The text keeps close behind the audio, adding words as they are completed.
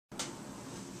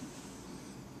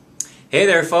Hey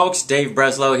there folks, Dave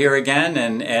Breslow here again,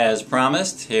 and as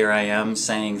promised, here I am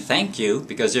saying thank you,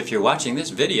 because if you're watching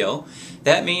this video,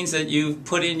 that means that you've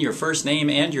put in your first name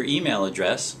and your email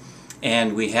address,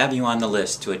 and we have you on the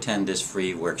list to attend this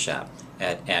free workshop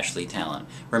at Ashley Talent.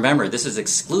 Remember, this is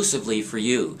exclusively for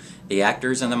you, the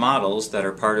actors and the models that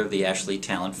are part of the Ashley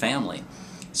Talent family.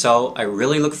 So I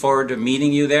really look forward to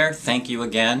meeting you there. Thank you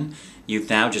again. You've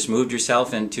now just moved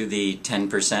yourself into the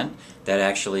 10% that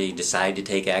actually decide to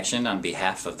take action on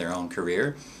behalf of their own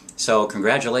career. So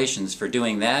congratulations for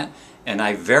doing that, and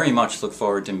I very much look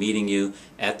forward to meeting you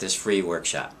at this free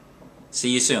workshop. See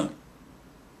you soon.